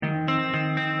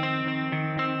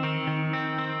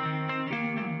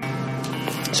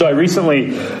So I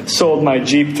recently sold my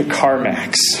Jeep to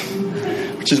CarMax,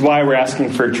 which is why we're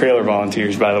asking for trailer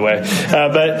volunteers, by the way.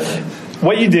 But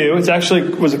what you do, it actually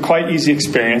was a quite easy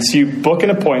experience. You book an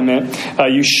appointment,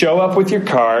 you show up with your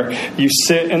car, you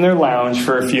sit in their lounge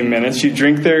for a few minutes, you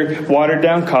drink their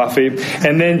watered-down coffee,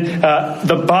 and then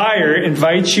the buyer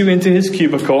invites you into his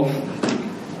cubicle,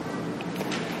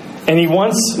 and he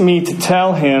wants me to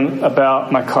tell him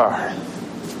about my car.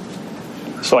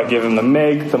 So I give him the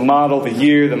make, the model, the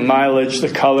year, the mileage, the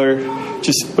color,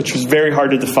 which was very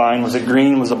hard to define. Was it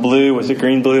green? Was it blue? Was it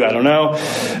green-blue? I don't know.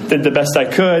 Did the best I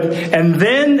could. And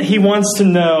then he wants to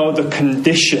know the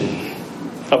condition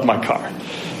of my car.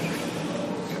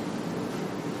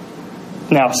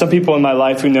 Now, some people in my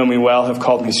life who know me well have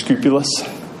called me scrupulous.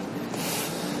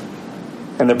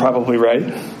 And they're probably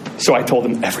right. So I told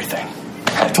him everything.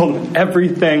 I told him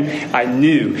everything I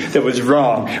knew that was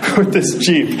wrong with this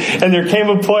Jeep. And there came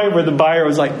a point where the buyer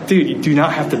was like, dude, you do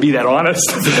not have to be that honest.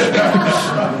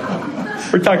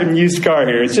 We're talking used car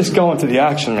here. It's just going to the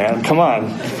auction, man. Come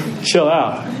on. Chill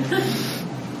out.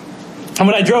 And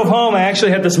when I drove home, I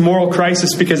actually had this moral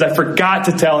crisis because I forgot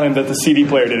to tell him that the CD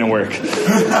player didn't work.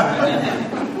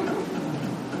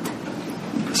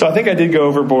 So I think I did go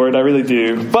overboard. I really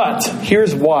do. But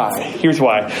here's why.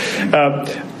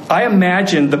 I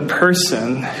imagined the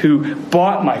person who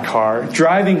bought my car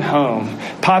driving home,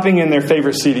 popping in their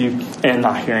favorite CD and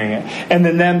not hearing it, and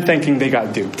then them thinking they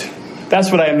got duped.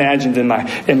 That's what I imagined in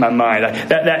my mind.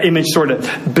 That image sort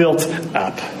of built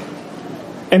up.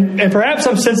 And perhaps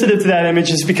I'm sensitive to that image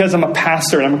just because I'm a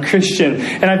pastor and I'm a Christian.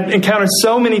 And I've encountered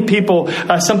so many people,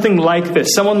 something like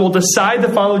this. Someone will decide to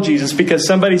follow Jesus because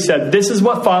somebody said, this is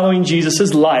what following Jesus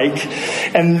is like.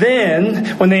 And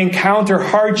then when they encounter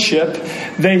hardship,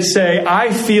 they say,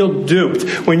 I feel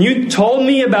duped. When you told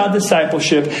me about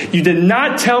discipleship, you did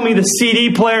not tell me the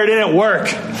CD player didn't work.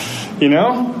 You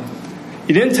know?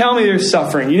 You didn't tell me there was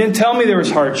suffering. You didn't tell me there was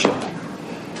hardship.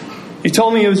 You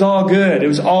told me it was all good. It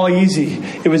was all easy.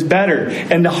 It was better.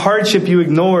 And the hardship you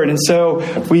ignored. And so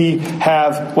we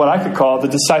have what I could call the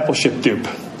discipleship dupe.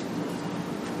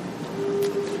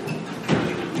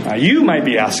 Now, you might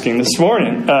be asking this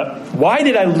morning, why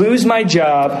did I lose my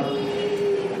job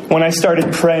when I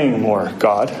started praying more,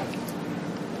 God?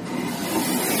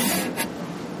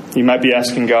 You might be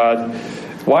asking God,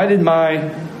 why did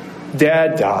my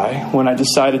dad die when I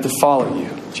decided to follow you,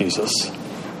 Jesus?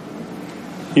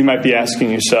 You might be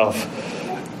asking yourself,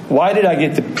 why did I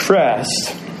get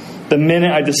depressed the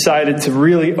minute I decided to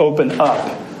really open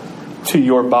up to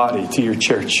your body, to your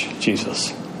church,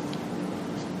 Jesus?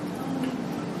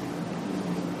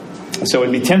 So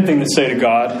it'd be tempting to say to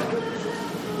God,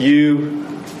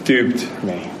 you duped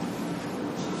me.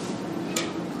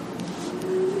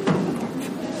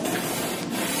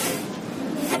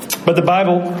 But the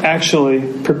Bible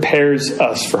actually prepares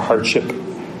us for hardship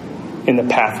in the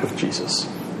path with Jesus.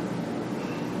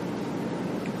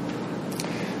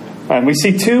 And we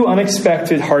see two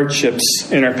unexpected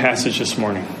hardships in our passage this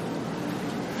morning.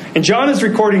 And John is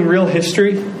recording real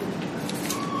history.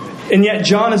 And yet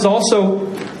John is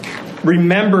also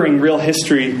remembering real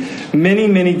history many,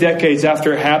 many decades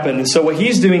after it happened. And so what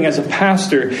he's doing as a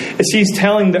pastor is he's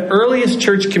telling the earliest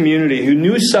church community who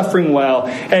knew suffering well,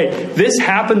 hey, this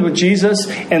happened with Jesus,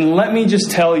 and let me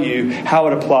just tell you how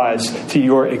it applies to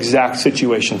your exact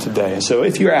situation today. And so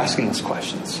if you're asking those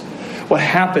questions, what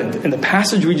happened in the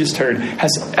passage we just heard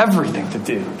has everything to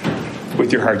do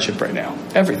with your hardship right now.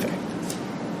 Everything.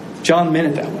 John meant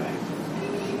it that way.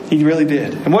 He really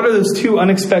did. And what are those two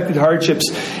unexpected hardships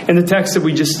in the text that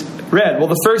we just read? Well,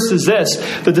 the first is this.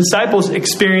 The disciples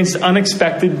experienced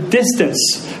unexpected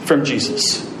distance from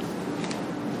Jesus.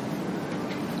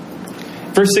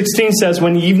 Verse 16 says,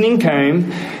 when evening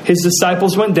came, his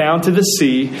disciples went down to the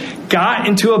sea, got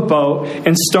into a boat,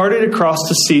 and started across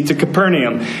the sea to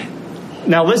Capernaum.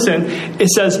 Now listen, it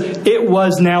says, it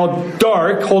was now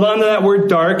dark. Hold on to that word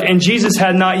dark. And Jesus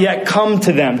had not yet come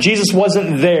to them. Jesus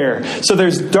wasn't there. So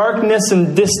there's darkness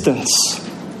and distance.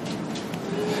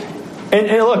 And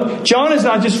look, John is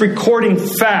not just recording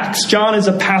facts. John is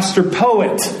a pastor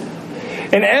poet.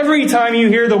 And every time you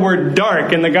hear the word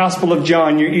dark in the Gospel of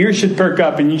John, your ears should perk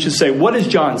up and you should say, what is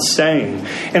John saying?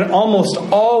 And almost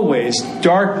always,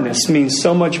 darkness means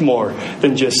so much more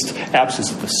than just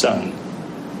absence of the sun.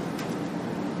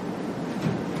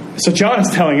 So John is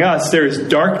telling us there is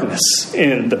darkness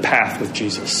in the path with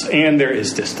Jesus, and there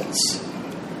is distance.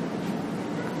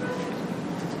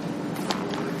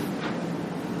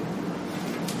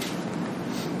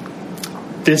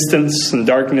 Distance and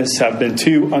darkness have been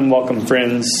two unwelcome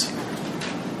friends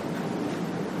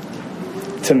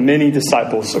to many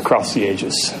disciples across the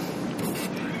ages.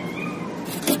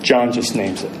 John just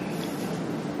names it.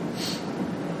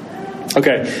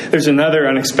 Okay, there's another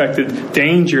unexpected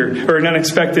danger, or an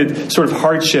unexpected sort of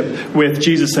hardship with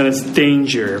Jesus, and it's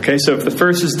danger. Okay, so if the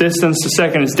first is distance, the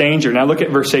second is danger. Now look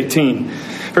at verse 18.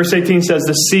 Verse 18 says,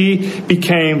 the sea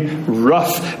became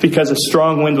rough because a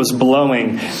strong wind was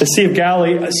blowing. The Sea of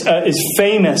Galilee is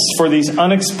famous for these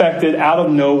unexpected,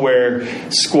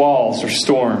 out-of-nowhere squalls or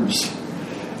storms.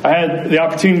 I had the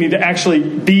opportunity to actually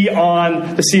be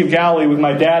on the Sea of Galilee with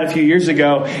my dad a few years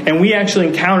ago, and we actually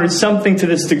encountered something to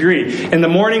this degree. In the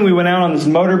morning, we went out on this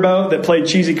motorboat that played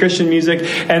cheesy Christian music,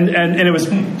 and it was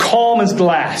calm as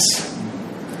glass.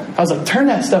 I was like, turn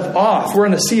that stuff off. We're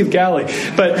on the Sea of Galilee.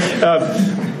 But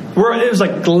it was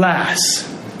like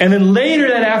glass. And then later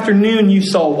that afternoon, you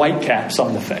saw whitecaps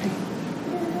on the thing.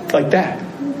 Like that.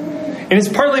 And it's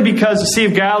partly because the Sea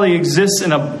of Galilee exists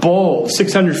in a bowl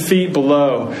 600 feet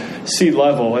below sea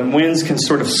level, and winds can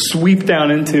sort of sweep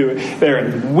down into there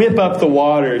and whip up the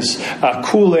waters,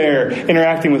 cool air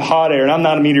interacting with hot air. And I'm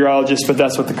not a meteorologist, but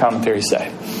that's what the commentaries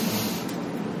say.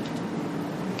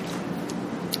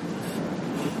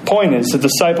 Point is, the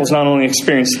disciples not only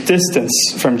experienced distance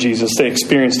from Jesus, they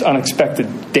experienced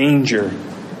unexpected danger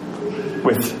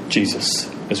with Jesus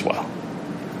as well.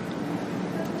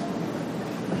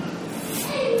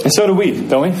 And so do we,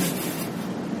 don't we?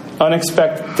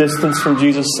 Unexpected distance from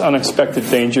Jesus, unexpected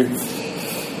danger.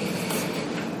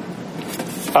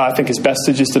 I think it's best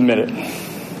to just admit it.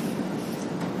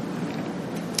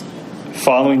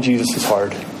 Following Jesus is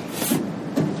hard.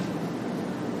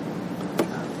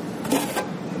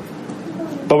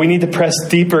 But we need to press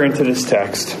deeper into this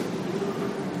text,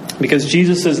 because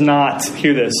Jesus is not,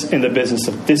 hear this, in the business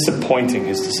of disappointing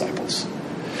his disciples.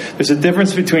 There's a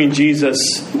difference between Jesus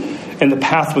and the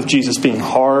path with Jesus being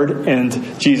hard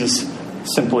and Jesus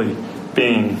simply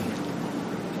being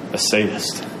a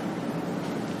sadist.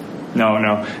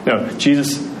 No.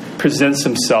 Jesus presents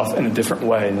himself in a different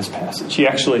way in this passage. He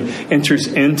actually enters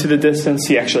into the distance.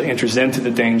 He actually enters into the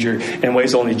danger in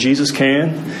ways only Jesus can,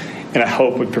 and I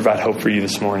hope would provide hope for you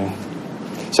this morning.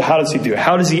 So how does he do it?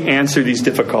 How does he answer these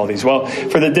difficulties? Well,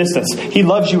 for the distance, he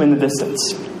loves you in the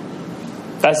distance.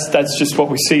 That's just what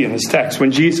we see in this text.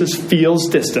 When Jesus feels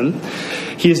distant,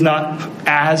 he is not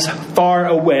as far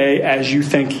away as you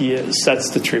think he is.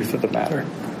 That's the truth of the matter.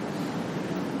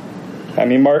 I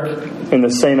mean, Mark, in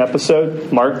the same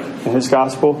episode, Mark in his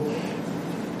gospel,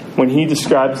 when he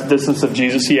describes the distance of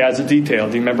Jesus, he adds a detail.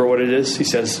 Do you remember what it is? He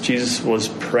says Jesus was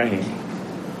praying.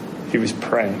 He was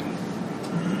praying.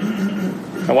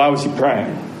 And why was he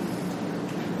praying?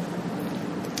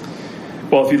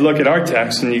 Well, if you look at our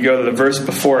text and you go to the verse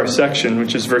before our section,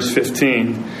 which is verse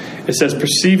 15, it says,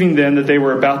 perceiving then that they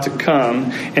were about to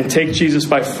come and take Jesus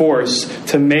by force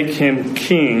to make him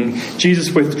king,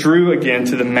 Jesus withdrew again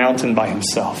to the mountain by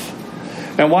himself.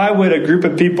 Now, why would a group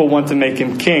of people want to make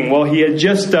him king? Well, he had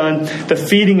just done the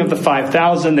feeding of the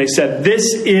 5,000. They said,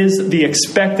 this is the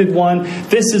expected one.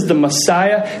 This is the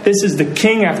Messiah. This is the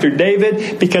king after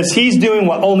David, because he's doing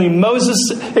what only Moses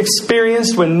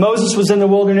experienced when Moses was in the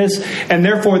wilderness. And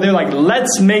therefore, they're like,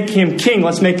 let's make him king.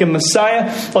 Let's make him Messiah.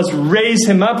 Let's raise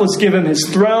him up. Let's give him his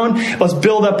throne. Let's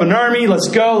build up an army. Let's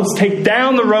go. Let's take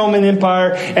down the Roman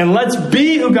Empire. And let's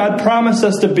be who God promised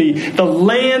us to be. The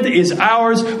land is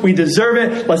ours. We deserve it.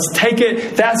 Let's take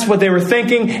it. That's what they were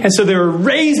thinking. And so they were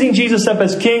raising Jesus up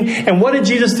as king. And what did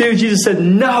Jesus do? Jesus said,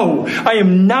 no, I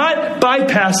am not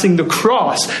bypassing the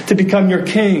cross to become your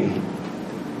king.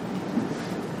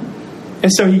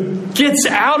 And so he gets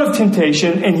out of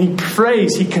temptation and he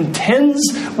prays. He contends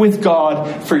with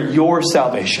God for your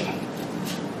salvation.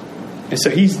 And so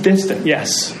he's distant,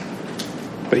 yes,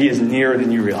 but he is nearer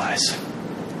than you realize.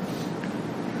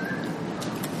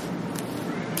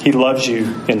 He loves you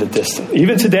in the distant.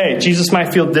 Even today, Jesus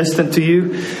might feel distant to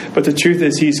you, but the truth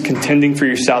is he's contending for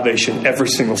your salvation every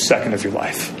single second of your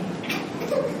life.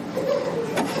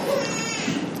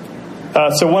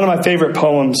 So one of my favorite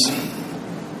poems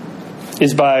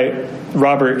is by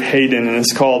Robert Hayden, and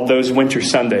it's called Those Winter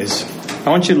Sundays.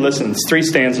 I want you to listen. It's 3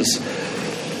 stanzas.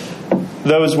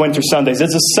 Those Winter Sundays.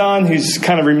 It's a son who's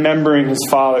kind of remembering his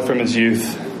father from his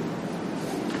youth.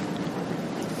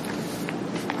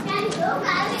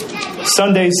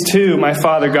 Sundays, too, my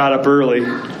father got up early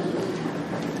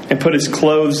and put his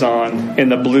clothes on in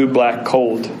the blue-black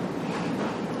cold.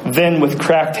 Then, with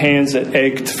cracked hands that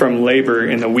ached from labor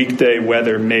in the weekday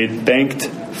weather, made banked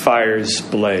fires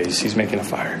blaze. He's making a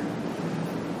fire.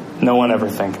 No one ever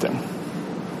thanked him.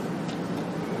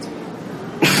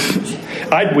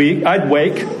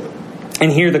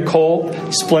 and hear the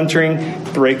cold splintering,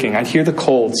 breaking. I'd hear the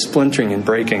cold splintering and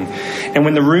breaking. And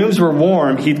when the rooms were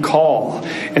warm, he'd call.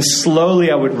 And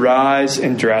slowly I would rise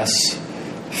and dress,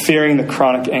 fearing the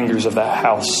chronic angers of that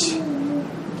house.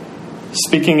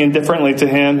 Speaking indifferently to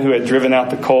him who had driven out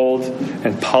the cold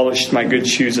and polished my good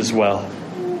shoes as well.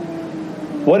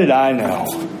 What did I know?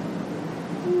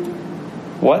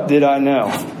 What did I know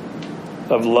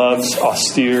of love's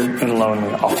austere and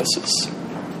lonely offices?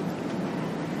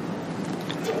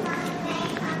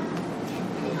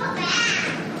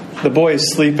 The boy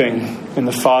is sleeping, and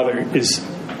the father is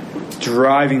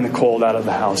driving the cold out of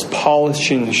the house,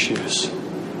 polishing the shoes.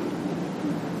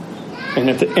 And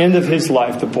at the end of his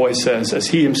life, the boy says, as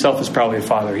he himself is probably a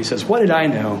father, he says, what did I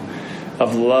know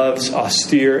of love's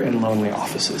austere and lonely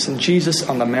offices? And Jesus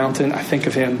on the mountain, I think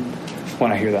of him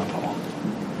when I hear that poem.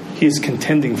 He is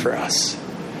contending for us.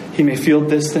 He may feel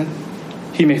distant.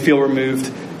 He may feel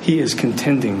removed. He is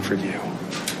contending for you.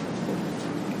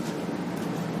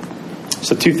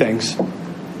 So 2 things.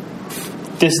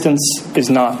 Distance is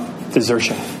not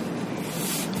desertion.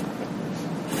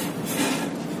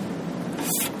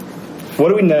 What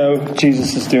do we know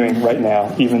Jesus is doing right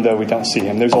now, even though we don't see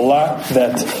him? There's a lot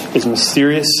that is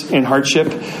mysterious in hardship.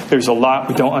 There's a lot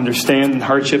we don't understand in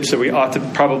hardship, so we ought to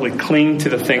probably cling to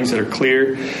the things that are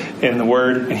clear in the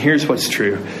Word. And here's what's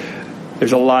true.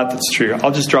 There's a lot that's true.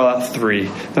 I'll just draw out 3.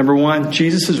 Number 1,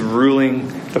 Jesus is ruling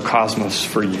the cosmos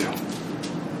for you.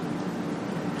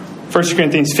 1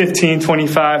 Corinthians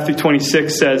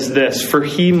 15:25-26 says this, for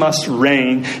he must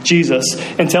reign, Jesus,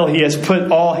 until he has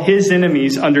put all his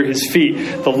enemies under his feet.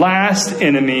 The last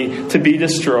enemy to be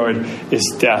destroyed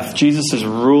is death. Jesus is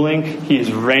ruling, he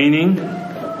is reigning,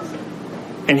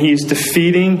 and he is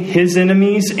defeating his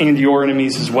enemies and your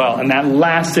enemies as well. And that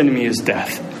last enemy is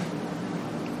death.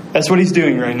 That's what he's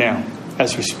doing right now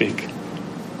as we speak.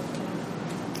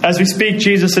 As we speak,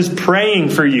 Jesus is praying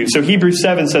for you. So Hebrews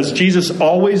 7 says Jesus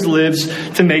always lives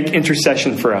to make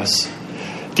intercession for us.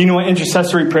 Do you know what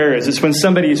intercessory prayer is? It's when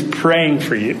somebody is praying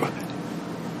for you.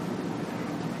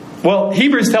 Well,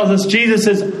 Hebrews tells us Jesus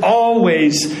is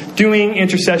always doing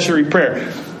intercessory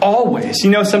prayer. Always. You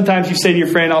know, sometimes you say to your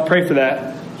friend, I'll pray for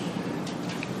that.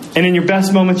 And in your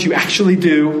best moments, you actually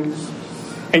do.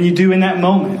 And you do in that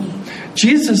moment.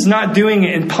 Jesus is not doing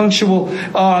it in punctual,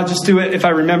 I'll just do it if I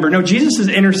remember. No, Jesus is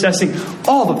intercessing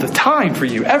all of the time for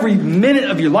you. Every minute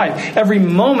of your life, every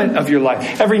moment of your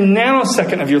life, every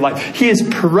nanosecond of your life. He is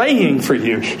praying for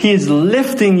you. He is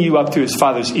lifting you up to his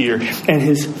Father's ear. And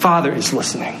his Father is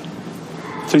listening.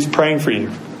 So he's praying for you.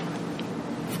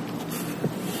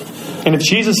 And if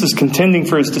Jesus is contending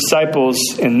for his disciples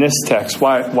in this text,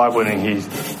 why wouldn't he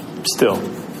still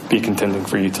be contending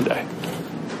for you today?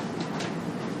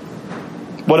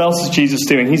 What else is Jesus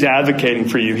doing? He's advocating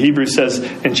for you. Hebrews says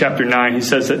in chapter 9, he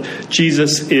says that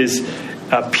Jesus is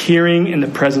appearing in the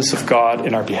presence of God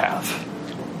in our behalf.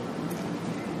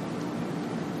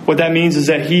 What that means is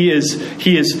that he is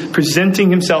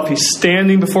presenting himself. He's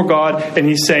standing before God and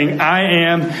he's saying, I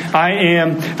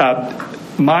am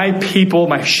my people,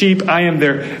 my sheep. I am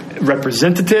their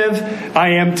representative.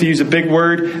 I am, to use a big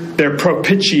word, their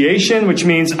propitiation, which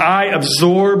means I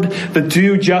absorbed the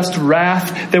due just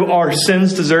wrath that our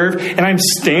sins deserve. And I'm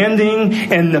standing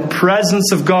in the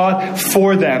presence of God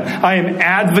for them. I am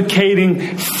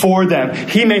advocating for them.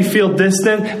 He may feel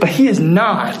distant, but he is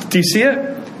not. Do you see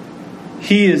it?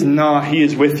 He is not. He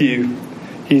is with you.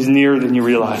 He is nearer than you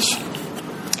realize.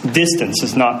 Distance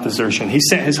is not desertion. He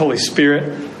sent his Holy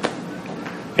Spirit.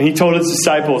 And he told his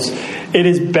disciples, it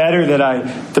is better that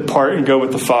I depart and go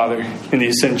with the Father in the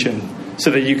ascension so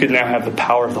that you could now have the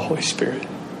power of the Holy Spirit.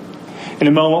 In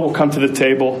a moment, we'll come to the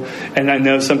table. And I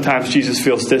know sometimes Jesus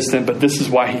feels distant, but this is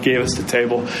why he gave us the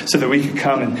table, so that we could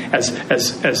come and as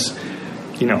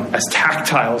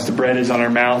tactile as the bread is on our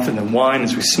mouth and the wine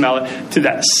as we smell it, to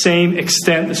that same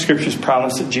extent, the scriptures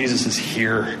promise that Jesus is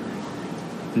here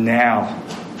now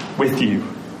with you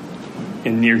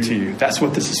and near to you. That's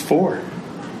what this is for.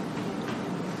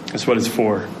 That's what it's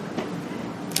for.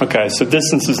 Okay, so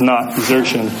distance is not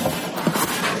desertion.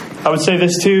 I would say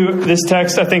this too. This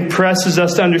text, I think, presses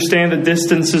us to understand that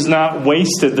distance is not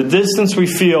wasted. The distance we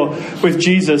feel with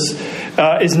Jesus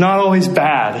is not always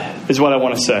bad, is what I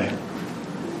want to say.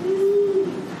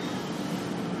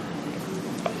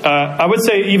 I would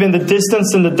say even the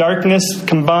distance and the darkness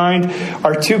combined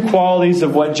are 2 qualities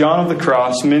of what John of the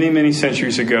Cross many, many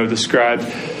centuries ago described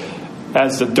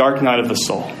as the dark night of the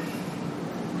soul.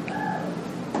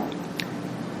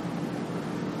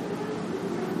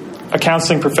 A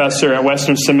counseling professor at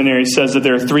Western Seminary says that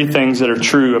there are 3 things that are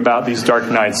true about these dark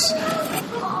nights.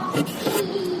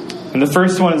 And the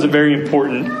first one is a very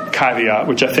important caveat,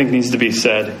 which I think needs to be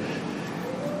said.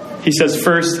 He says,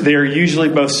 first, they are usually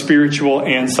both spiritual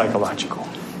and psychological.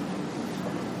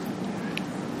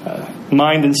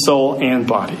 Mind and soul and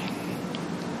body.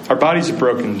 Our bodies are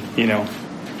broken,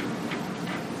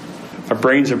 Our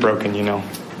brains are broken,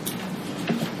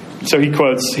 So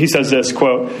he says this,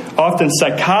 quote, often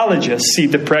psychologists see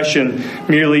depression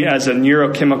merely as a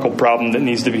neurochemical problem that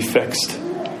needs to be fixed.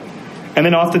 And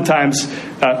then oftentimes,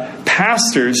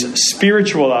 pastors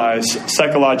spiritualize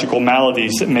psychological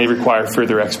maladies that may require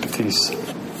further expertise.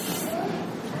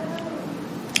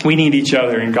 We need each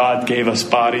other, and God gave us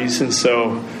bodies, and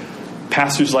so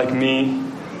pastors like me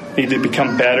need to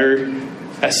become better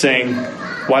at saying,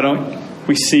 why don't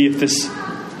we see if this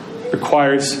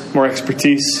requires more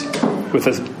expertise with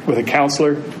a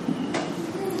counselor?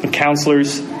 And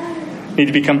counselors need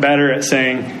to become better at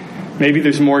saying, maybe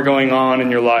there's more going on in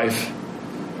your life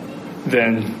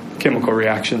than chemical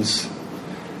reactions.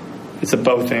 It's a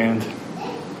both and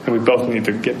we both need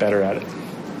to get better at it.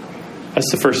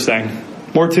 That's the first thing.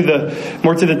 More to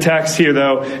the text here,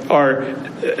 though,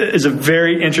 is a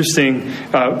very interesting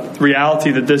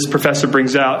reality that this professor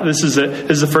brings out. This is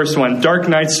the first one. Dark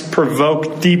nights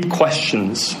provoke deep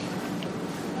questions.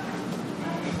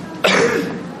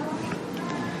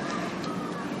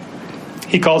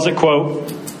 He calls it, quote,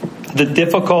 the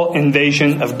difficult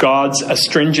invasion of God's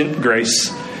astringent grace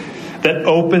that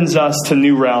opens us to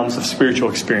new realms of spiritual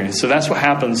experience. So that's what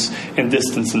happens in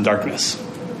distance and darkness.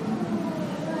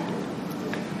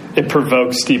 It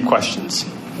provokes deep questions.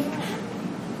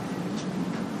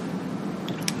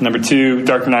 Number two,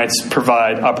 dark nights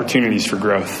provide opportunities for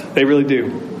growth. They really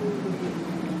do.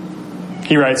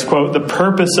 He writes, quote, the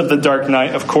purpose of the dark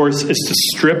night, of course, is to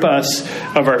strip us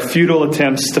of our futile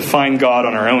attempts to find God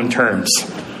on our own terms,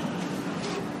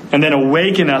 and then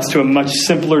awaken us to a much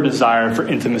simpler desire for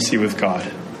intimacy with God.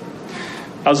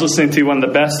 I was listening to one of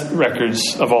the best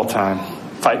records of all time.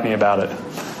 Fight me about it.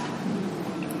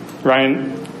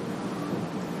 Ryan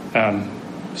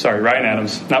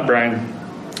Adams, not Brian.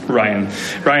 Ryan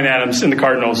Adams in the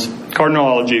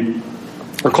Cardinalology,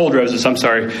 or Cold Roses, I'm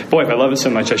sorry. Boy, if I love it so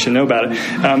much, I should know about it.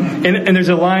 And there's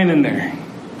a line in there.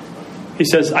 He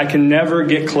says, I can never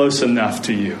get close enough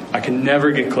to you. I can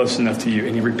never get close enough to you.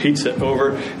 And he repeats it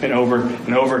over and over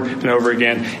and over and over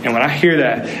again. And when I hear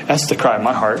that, that's the cry of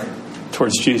my heart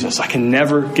towards Jesus. I can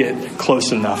never get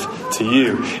close enough to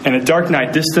you. And a dark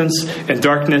night, distance and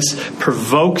darkness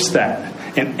provokes that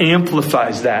and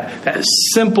amplifies that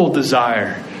simple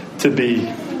desire to be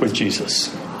with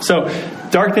Jesus. So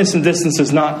darkness and distance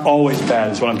is not always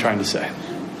bad, is what I'm trying to say.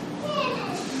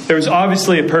 There was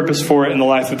obviously a purpose for it in the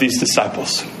life of these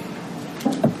disciples.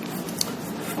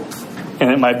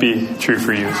 And it might be true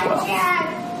for you as well.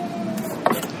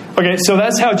 Okay, so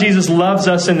that's how Jesus loves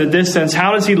us in the distance.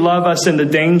 How does he love us in the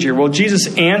danger? Well,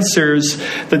 Jesus answers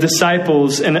the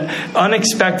disciples in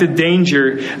unexpected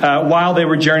danger while they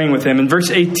were journeying with him. And verse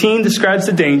 18 describes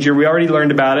the danger. We already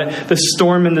learned about it. The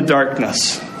storm and the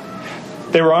darkness.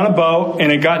 They were on a boat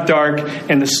and it got dark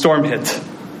and the storm hit.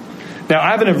 Now,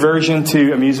 I have an aversion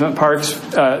to amusement parks.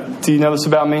 Do you know this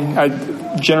about me?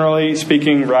 Generally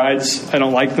speaking, rides, I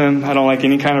don't like them. I don't like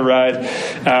any kind of ride.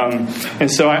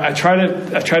 And so I try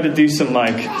to do some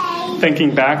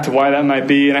thinking back to why that might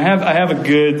be. And I have a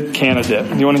good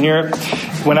candidate. You want to hear it?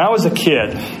 When I was a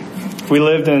kid, we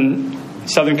lived in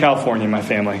Southern California, my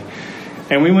family,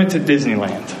 and we went to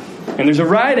Disneyland. And there's a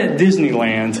ride at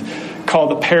Disneyland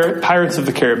called the Pirates of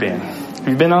the Caribbean. Have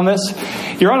you been on this?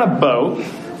 You're on a boat.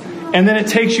 And then it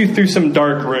takes you through some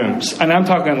dark rooms. And I'm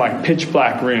talking pitch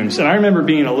black rooms. And I remember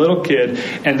being a little kid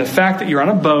and the fact that you're on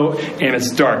a boat and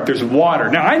it's dark. There's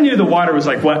water. Now, I knew the water was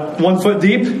 1 foot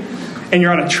deep. And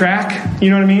you're on a track. You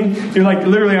know what I mean? You're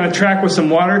literally on a track with some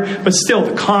water. But still,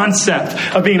 the concept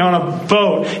of being on a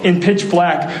boat in pitch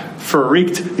black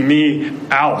freaked me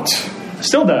out.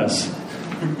 Still does.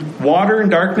 Water and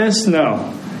darkness?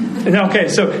 No. Okay,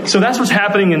 so that's what's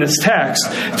happening in this text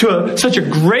to such a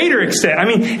greater extent. I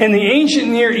mean, in the ancient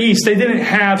Near East, they didn't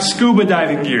have scuba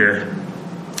diving gear.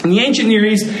 In the ancient Near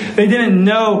East, they didn't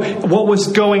know what was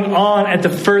going on at the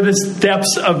furthest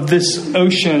depths of this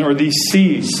ocean or these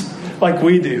seas like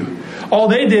we do. All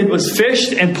they did was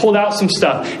fished and pulled out some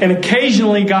stuff and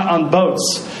occasionally got on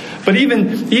boats. But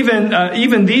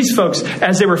even these folks,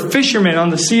 as they were fishermen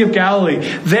on the Sea of Galilee,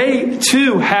 they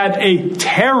too had a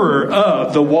terror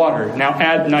of the water. Now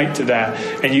add night to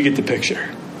that, and you get the picture.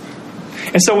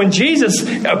 And so when Jesus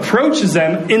approaches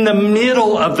them in the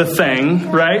middle of the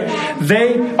thing, right,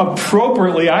 they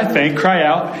appropriately, I think, cry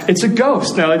out, it's a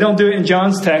ghost. Now, they don't do it in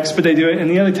John's text, but they do it in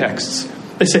the other texts.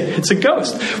 They say, it's a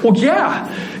ghost. Well,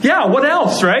 yeah, what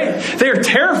else, right? They're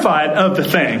terrified of the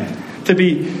thing, to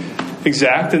be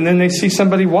exact, and then they see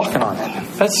somebody walking on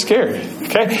it. That's scary,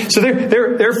 okay? So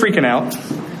they're freaking out.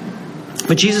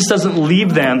 But Jesus doesn't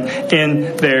leave them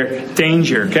in their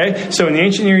danger, okay? So in the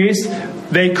ancient Near East,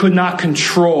 they could not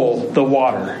control the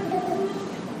water.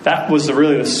 That was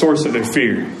really the source of their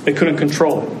fear. They couldn't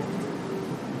control it.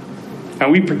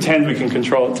 And we pretend we can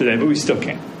control it today, but we still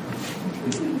can't.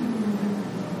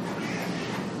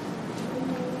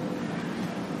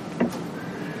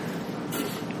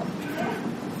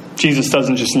 Jesus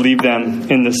doesn't just leave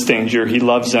them in this danger. He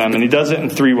loves them, and he does it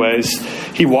in 3 ways.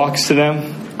 He walks to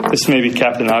them. This may be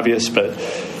Captain Obvious, but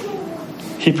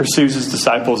he pursues his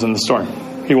disciples in the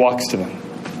storm. He walks to them.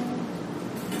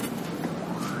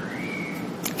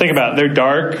 Think about it. They're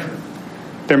dark.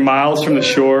 They're miles from the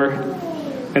shore,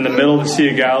 in the middle of the Sea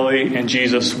of Galilee, and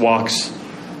Jesus walks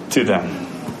to them.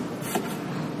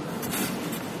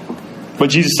 But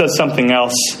Jesus does something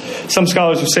else. Some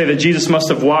scholars would say that Jesus must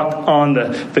have walked on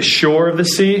the shore of the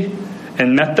sea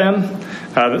and met them.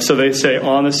 So they say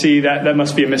on the sea. That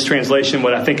must be a mistranslation.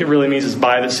 What I think it really means is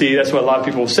by the sea. That's what a lot of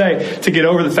people will say to get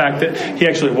over the fact that he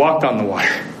actually walked on the water.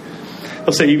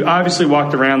 They'll say he obviously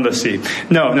walked around the sea.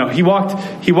 No, he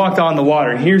walked on the water.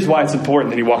 And here's why it's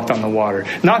important that he walked on the water.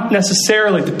 Not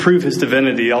necessarily to prove his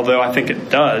divinity, although I think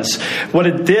it does. What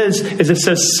it is it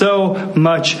says so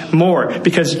much more.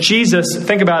 Because Jesus,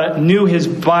 think about it, knew his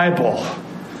Bible.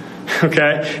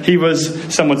 Okay? He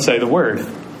was, some would say, the Word.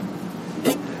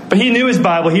 But he knew his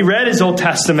Bible. He read his Old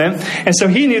Testament. And so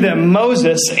he knew that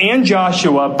Moses and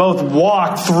Joshua both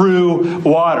walked through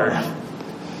water.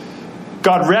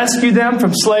 God rescued them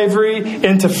from slavery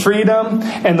into freedom.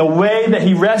 And the way that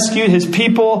he rescued his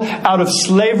people out of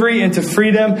slavery into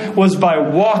freedom was by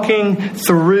walking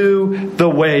through the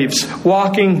waves,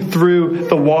 walking through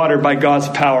the water by God's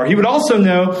power. He would also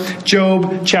know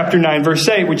Job chapter 9, verse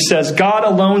 8, which says, God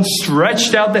alone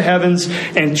stretched out the heavens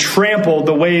and trampled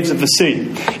the waves of the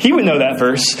sea. He would know that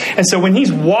verse. And so when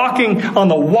he's walking on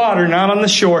the water, not on the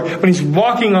shore, when he's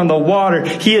walking on the water,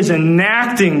 he is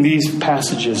enacting these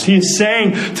passages. He is saying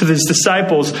to his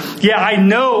disciples, yeah, I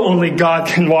know only God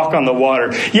can walk on the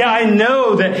water. Yeah, I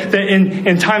know that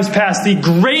in times past, the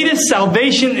greatest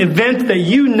salvation event that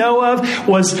you know of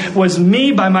was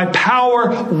me by my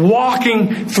power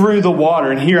walking through the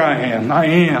water. And here I am. I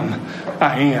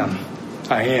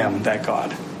am that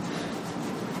God.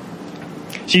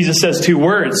 Jesus says 2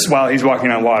 words while he's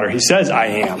walking on water. He says, I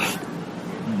am.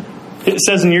 It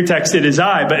says in your text, it is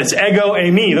I, but it's ego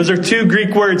eimi. Those are 2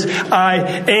 Greek words, I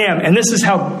am. And this is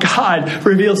how God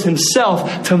reveals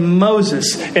himself to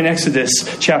Moses in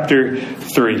Exodus chapter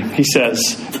 3. He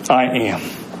says, I am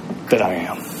that I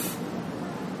am.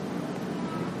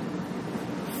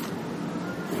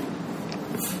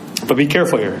 But be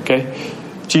careful here, okay?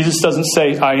 Jesus doesn't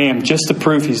say, I am, just to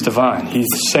prove he's divine. He's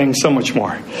saying so much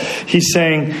more. He's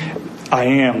saying, I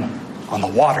am on the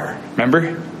water.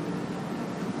 Remember?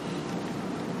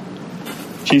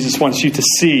 Jesus wants you to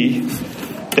see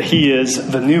that he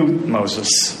is the new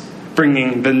Moses,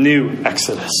 bringing the new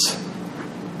Exodus.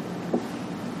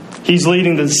 He's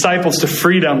leading the disciples to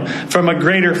freedom from a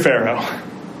greater Pharaoh.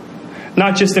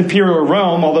 Not just imperial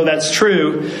Rome, although that's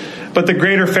true, but the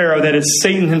greater Pharaoh that is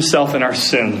Satan himself and our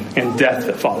sin and death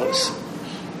that follows.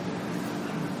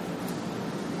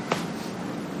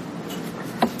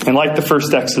 And like the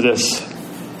first Exodus,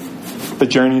 the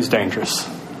journey is dangerous.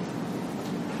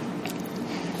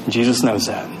 Jesus knows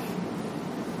that.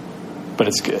 But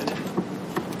it's good.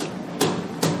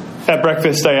 At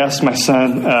breakfast, I asked my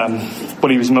son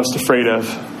what he was most afraid of.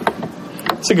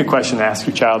 It's a good question to ask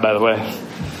your child, by the way.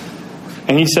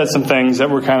 And he said some things that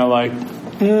were kind of like,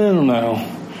 I don't know.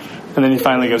 And then he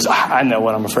finally goes, I know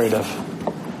what I'm afraid of.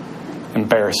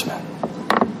 Embarrassment.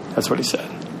 That's what he said.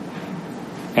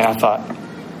 And I thought,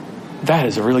 that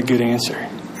is a really good answer.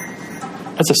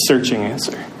 That's a searching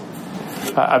answer.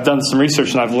 I've done some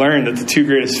research and I've learned that the 2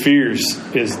 greatest fears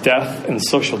is death and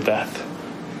social death.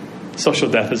 Social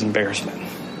death is embarrassment.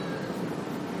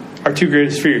 Our 2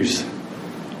 greatest fears.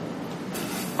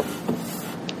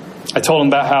 I told him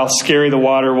about how scary the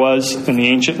water was in the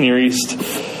ancient Near East.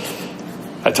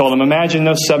 I told him, imagine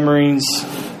no submarines.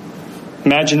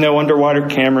 Imagine no underwater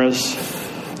cameras.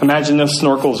 Imagine no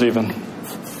snorkels even.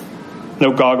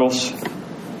 No goggles.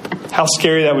 How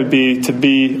scary that would be to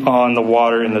be on the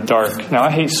water in the dark. Now, I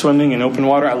hate swimming in open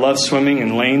water. I love swimming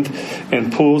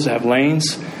in pools that have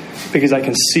lanes. because I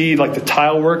can see like the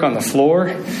tile work on the floor,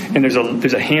 and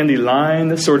there's a handy line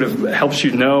that sort of helps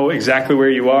you know exactly where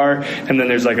you are, and then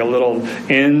there's like a little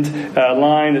end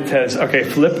line that says, okay,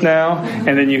 flip now,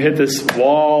 and then you hit this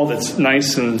wall that's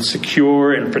nice and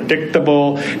secure and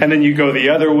predictable, and then you go the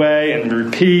other way and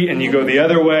repeat, and you go the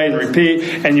other way and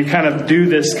repeat, and you kind of do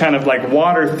this kind of like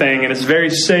water thing, and it's very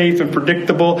safe and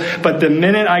predictable. But the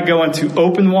minute I go into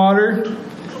open water,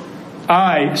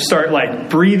 I start like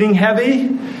breathing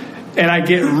heavy, and I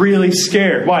get really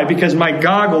scared. Why? Because my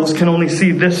goggles can only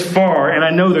see this far, and I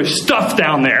know there's stuff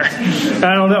down there.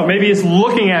 I don't know. Maybe it's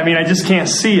looking at me, and I just can't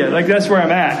see it. Like, that's where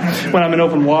I'm at when I'm in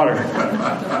open water.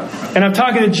 And I'm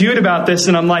talking to Jude about this,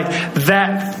 and I'm like,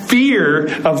 that fear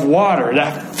of water,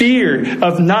 that fear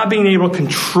of not being able to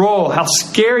control, how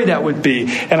scary that would be.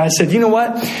 And I said, you know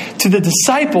what? To the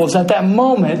disciples at that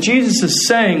moment, Jesus is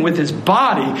saying with his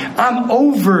body, I'm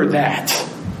over that.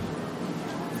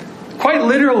 Quite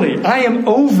literally, I am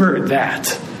over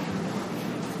that.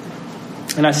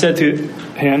 And I said to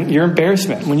him, your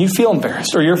embarrassment, when you feel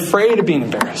embarrassed or you're afraid of being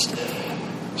embarrassed,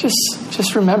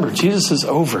 just remember, Jesus is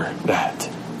over that.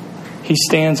 He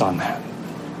stands on that.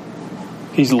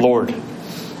 He's Lord.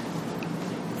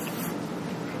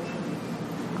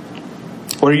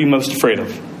 What are you most afraid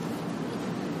of?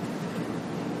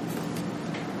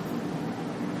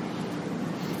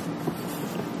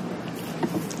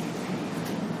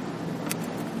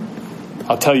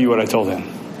 I'll tell you what I told him.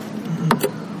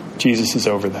 Jesus is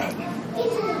over that.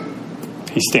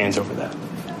 He stands over that.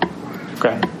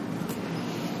 Okay?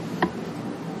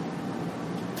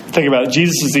 Think about it.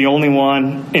 Jesus is the only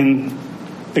one in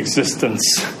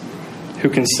existence who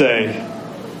can say,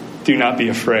 do not be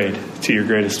afraid to your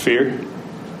greatest fear,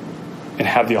 and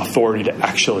have the authority to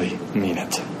actually mean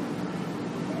it.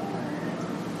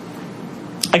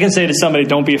 I can say to somebody,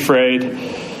 don't be afraid.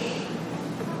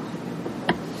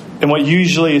 And what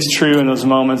usually is true in those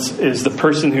moments is the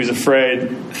person who's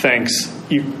afraid thinks,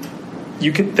 you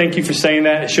can thank you for saying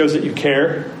that. It shows that you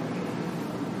care.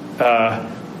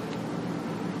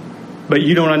 But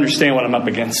you don't understand what I'm up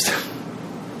against.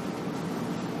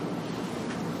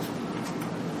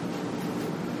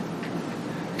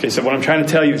 Okay, so what I'm trying to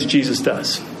tell you is Jesus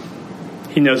does.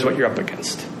 He knows what you're up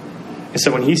against. And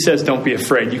so when he says don't be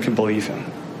afraid, you can believe him.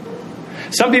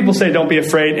 Some people say don't be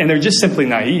afraid, and they're just simply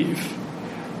naive.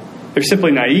 They're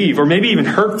simply naive, or maybe even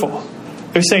hurtful.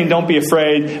 They're saying don't be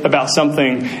afraid about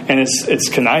something, and it's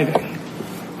conniving.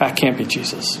 That can't be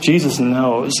Jesus. Jesus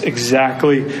knows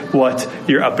exactly what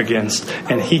you're up against,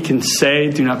 and he can say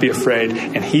do not be afraid,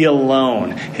 and he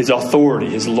alone, his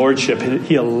authority, his lordship,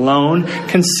 he alone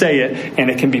can say it, and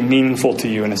it can be meaningful to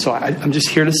you. And so I'm just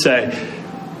here to say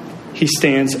he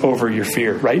stands over your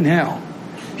fear right now.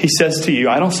 He says to you,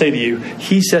 I don't say to you,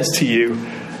 he says to you,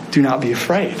 do not be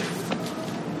afraid.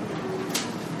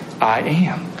 I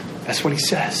am. That's what he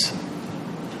says.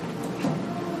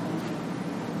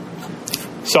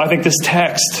 So I think this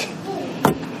text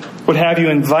would have you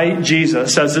invite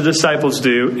Jesus, as the disciples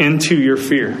do, into your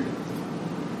fear.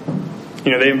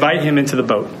 You know, they invite him into the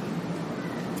boat.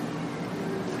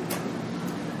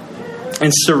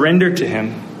 And surrender to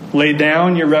him. Lay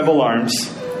down your rebel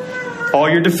arms, all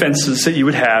your defenses that you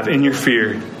would have in your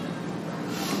fear,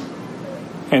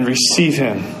 and receive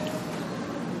him.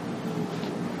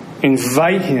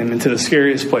 Invite him into the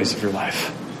scariest place of your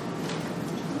life.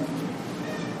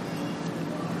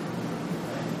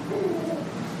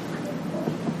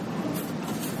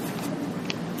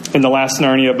 In the last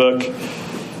Narnia book,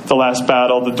 The Last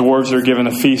Battle, the dwarves are given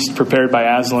a feast prepared by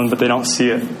Aslan, but they don't see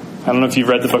it. I don't know if you've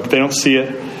read the book. They don't see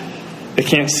it. They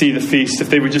can't see the feast. If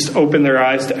they would just open their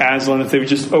eyes to Aslan, if they would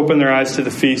just open their eyes to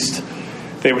the feast,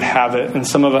 they would have it. And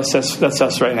some of us, that's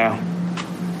us right now.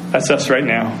 That's us right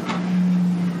now.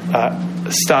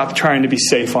 Stop trying to be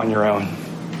safe on your own.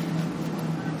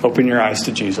 Open your eyes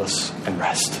to Jesus and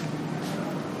rest.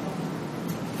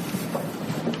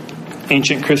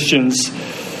 Ancient Christians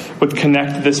would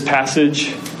connect this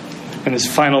passage and this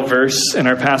final verse in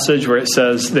our passage where it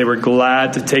says they were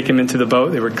glad to take him into the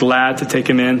boat. They were glad to take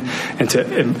him in and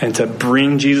to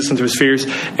bring Jesus into his fears.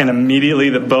 And immediately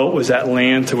the boat was at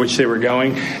land to which they were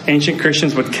going. Ancient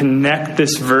Christians would connect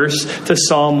this verse to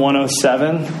Psalm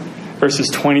 107, verses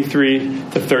 23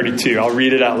 to 32. I'll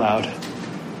read it out loud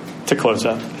to close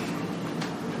up.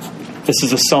 This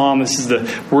is a psalm. This is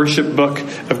the worship book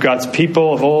of God's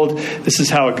people of old. This is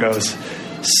how it goes.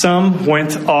 Some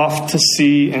went off to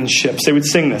sea in ships. They would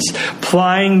sing this,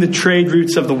 plying the trade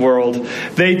routes of the world.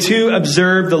 They too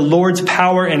observed the Lord's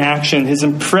power in action, his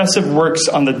impressive works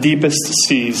on the deepest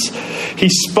seas. He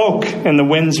spoke and the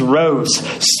winds rose,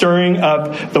 stirring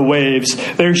up the waves.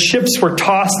 Their ships were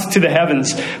tossed to the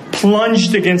heavens,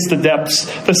 plunged against the depths.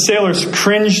 The sailors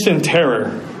cringed in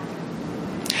terror.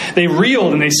 They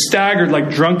reeled and they staggered like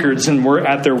drunkards and were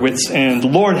at their wits' end.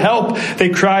 Lord, help, they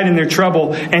cried in their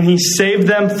trouble, and he saved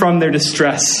them from their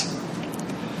distress.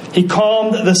 He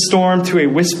calmed the storm to a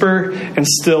whisper and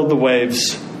stilled the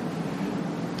waves.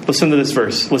 Listen to this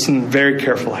verse. Listen very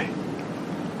carefully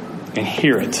and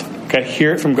hear it. Okay,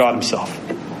 hear it from God himself.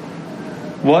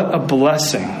 What a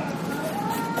blessing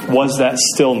was that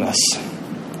stillness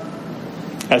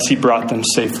as he brought them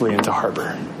safely into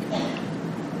harbor.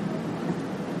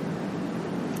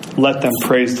 Let them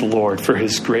praise the Lord for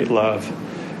his great love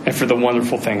and for the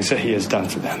wonderful things that he has done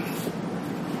for them.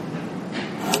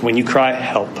 When you cry,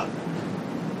 help,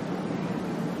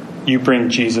 you bring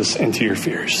Jesus into your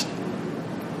fears.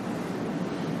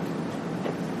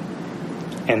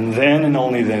 And then and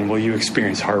only then will you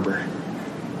experience harbor.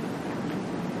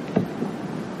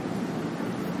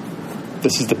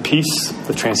 This is the peace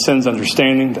that transcends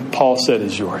understanding that Paul said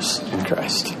is yours in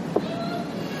Christ.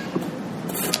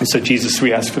 And so, Jesus,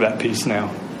 we ask for that peace now.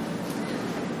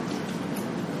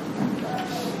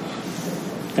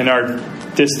 In our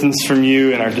distance from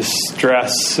you, in our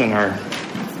distress, in our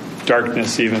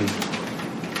darkness even,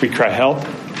 we cry help.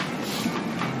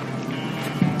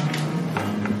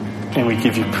 And we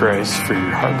give you praise for your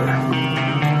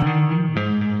harbor.